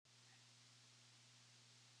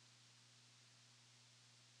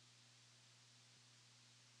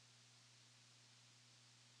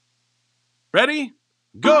Ready?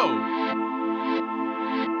 Go!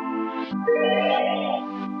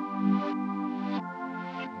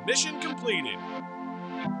 Mission completed.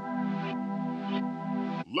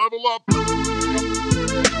 Level up.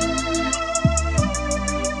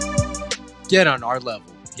 Get on our level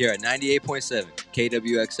here at 98.7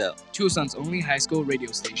 KWXL, Tucson's only high school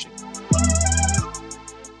radio station.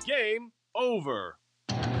 Game over.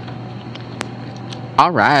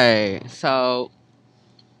 All right, so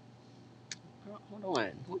hold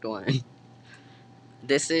on.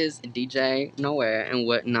 This is DJ Nowhere and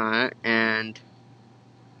whatnot, and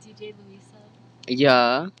DJ Luisa.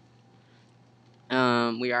 yeah,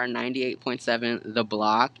 we are 98.7 The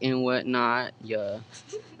Block and whatnot. Yeah,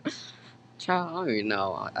 child, I don't even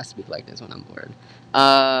know. I speak like this when I'm bored.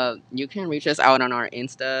 You can reach us out on our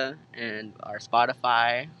Insta and our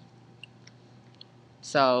Spotify.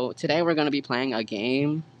 So today we're gonna be playing a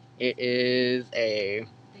game. It is The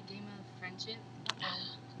game of friendship.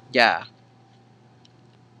 yeah.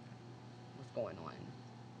 What's going on?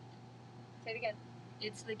 Say it again.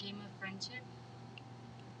 It's the game of friendship.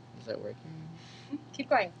 Is it working? Keep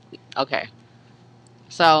going. Okay.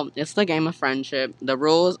 So it's the game of friendship. The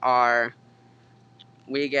rules are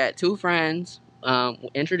we get two friends.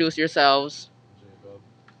 Introduce yourselves.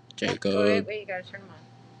 Jacob. Wait, you gotta turn them on.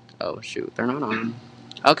 Oh shoot, they're not on.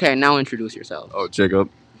 Okay, now introduce yourself. Oh, Jacob.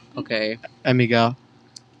 Okay. Miguel.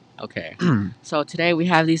 Okay. So today we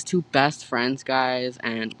have these two best friends, guys,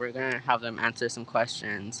 and we're gonna have them answer some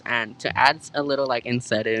questions. And to add a little like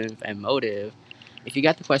incentive and motive, if you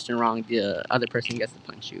get the question wrong, the other person gets to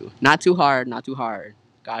punch you. Not too hard, not too hard.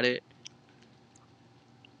 Got it?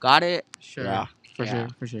 Got it? Sure. Yeah.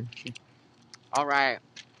 For sure. All right.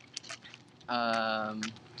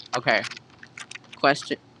 Okay.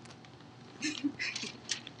 Question.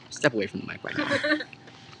 Step away from the mic right now.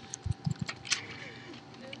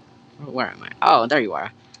 Where am I? Oh, there you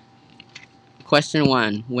are. Question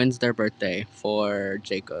 1. When's their birthday for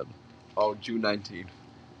Jacob? Oh, June 19th.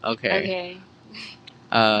 Okay.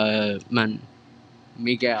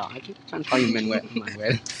 Miguel. I keep trying to call you Manuel.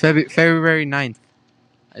 February 9th.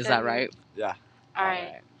 Is that right? Yeah. All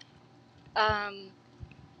right.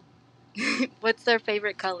 What's their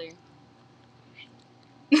favorite color?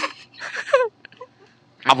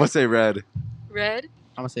 I'm gonna say red. Red.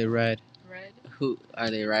 I'm gonna say red. Red. Who are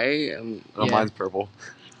they right? Oh, Yeah. mine's purple.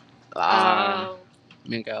 Oh.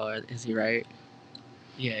 Miguel, is he right?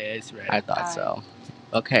 Yeah, it's red. I thought so.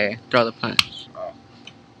 Okay, throw the punch.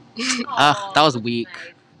 Oh, that was weak.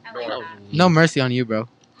 nice. I like that. No mercy on you, bro.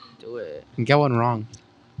 Do it. You can get one wrong.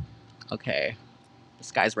 Okay. The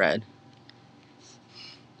sky's red.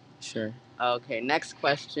 Sure. Okay, next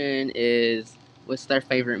question is what's their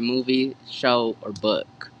favorite movie, show, or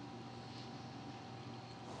book?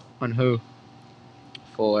 On who?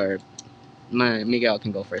 For Miguel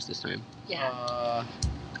can go first this time. Yeah.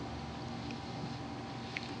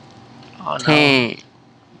 Oh no. 10.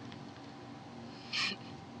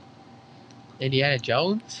 Indiana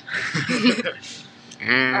Jones.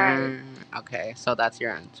 Alright. Okay, so that's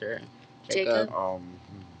your answer. Jacob?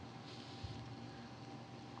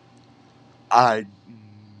 I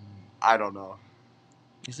don't know.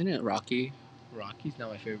 Isn't it Rocky? Rocky's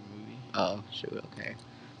not my favorite movie. Oh, shoot, okay.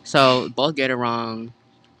 So, both get it wrong.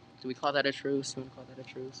 Do we call that a truce? Do we call that a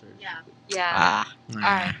truce? Or... Yeah. Yeah. Ah. All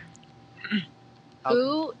right.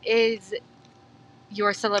 Who is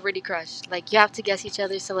your celebrity crush? Like, you have to guess each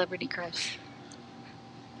other's celebrity crush.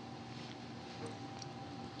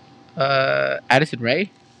 Addison Rae.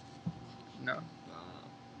 No.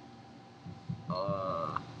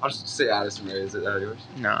 I'll just say Addison Rae. Is it yours?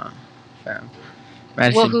 Nah, fam.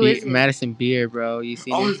 Well, who is it? Madison Beer, bro. You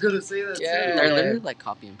seen I it? was gonna say that Yeah, too. they're literally like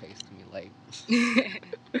copy and paste to me. Like,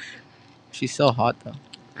 She's so hot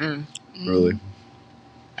though. Really?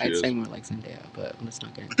 I'd She say is. more like Zendaya, but let's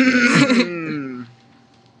not get into it.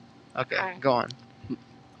 Okay, Alright. go on.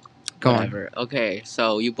 Go on. Whatever. Okay,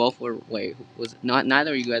 so you both were. Wait, was not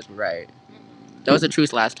neither of you guys were right. That was a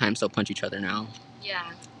truce last time, so punch each other now. Yeah.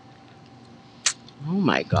 Oh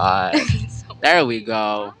my god. So- There we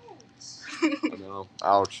go. I know.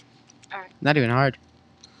 Ouch. Not even hard.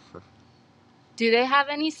 Do they have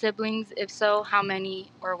any siblings? If so, how many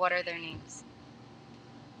or what are their names?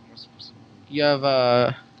 You have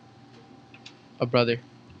a brother.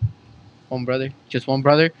 One brother? Just one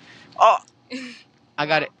brother? Oh! I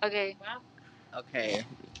got it. Okay. Okay,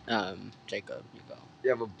 Jacob, you go. You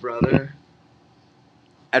have a brother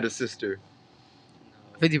and a sister.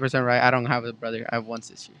 50% right. I don't have a brother. I have one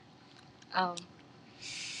sister. Oh.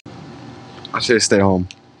 I say stay home.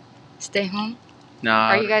 Stay home. Nah.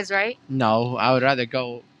 Are you guys right? No, I would rather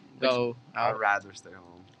go I'd out. rather stay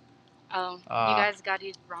home. Oh, you Uh, guys got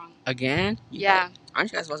it wrong. Again? Yeah.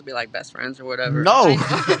 Aren't you guys supposed to be like best friends or whatever? No.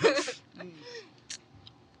 I know.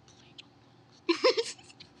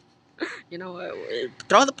 You know what?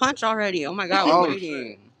 Throw the punch already. Oh my god, we're Oh,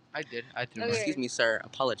 waiting. I did. I threw Okay. mine. Excuse me, sir.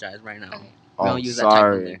 Apologize right now. Okay. We Oh, don't use that type of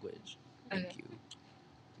sorry. language. Thank Okay. you.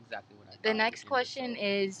 Exactly what I thought. The next question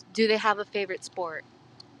is, do they have a favorite sport?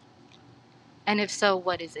 And if so,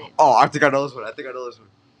 what is it? Oh, I think I know this one.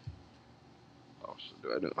 Oh, shit,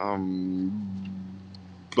 do I do?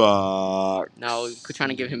 No, quit trying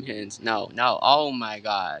to give him hints. No. Oh my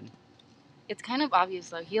god. It's kind of obvious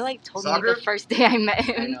though. He like told me Soccer? the first day I met I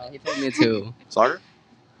him. know, he told me too. Soccer?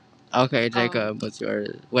 Okay, Jacob, what's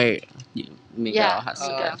yours? Wait, Miguel Yeah, has to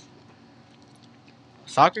Miguel. guess.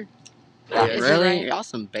 Soccer? Yeah, Is he really? right? Y'all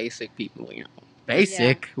some basic people, you know.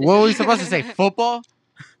 Basic. What were we supposed to say? Football?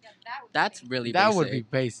 That's really That basic. would be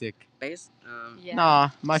basic. Yeah. Nah,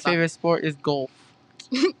 my Soc- favorite sport is golf.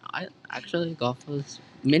 I actually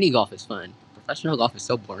mini golf is fun. Professional golf is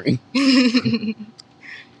so boring.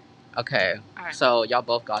 Okay, Alright. so y'all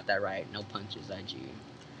both got that right. No punches, IG.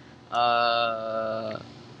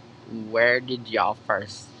 Where did y'all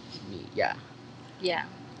first meet? Yeah. Yeah.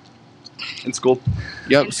 In school.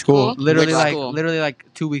 Yep, In school. school? Literally Which like school? literally like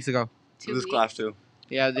 2 weeks ago. This class too.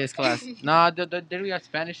 Yeah, this class. Nah, did we have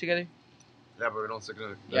Spanish together? Yeah, but we don't stick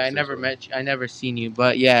to. Yeah, I never met you. I never seen you,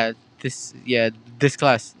 but yeah, this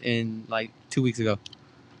class in like 2 weeks ago.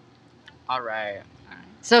 All right.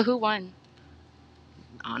 So who won?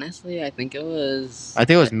 Honestly, I think it was. I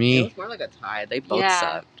think it was It me. was more like a tie. They both Yeah.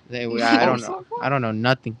 sucked. I don't know. I don't know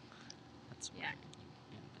nothing. That's Yeah. right.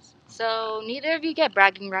 So neither of you get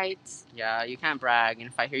bragging rights. Yeah, you can't brag, and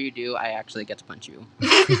if I hear you do, I actually get to punch you.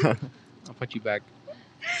 I'll put you back.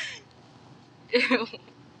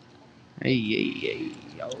 Hey,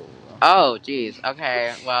 yo. Oh, jeez.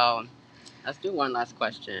 Okay, well, let's do one last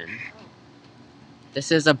question.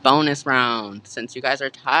 This is a bonus round. Since you guys are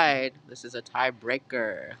tied, this is a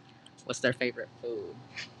tiebreaker. What's their favorite food?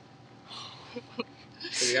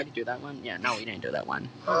 Did we already do that one? Yeah, no, we didn't do that one.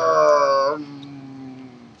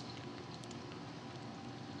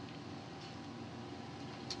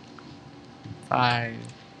 5,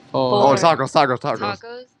 4. Oh, tacos.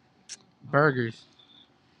 Tacos, Burgers.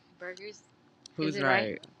 burgers. Who's it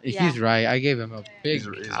right? right? He's right. I gave him a big. He's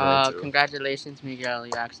right too. Congratulations, Miguel.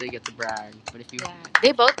 You actually get to brag. But if you Yeah.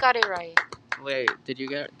 They both got it right. wait, did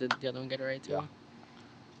the other one get it right too? Yeah.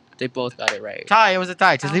 They both got it right. Tie. It was a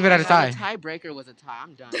tie. Just leave it at a tie. The tiebreaker was a tie.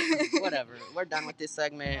 I'm done. Whatever. We're done with this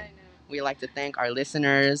segment. We like to thank our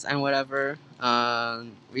listeners and whatever.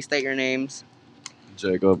 Restate your names.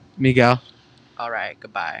 Jacob. Miguel. All right.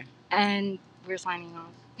 Goodbye. And we're signing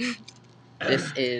off. This is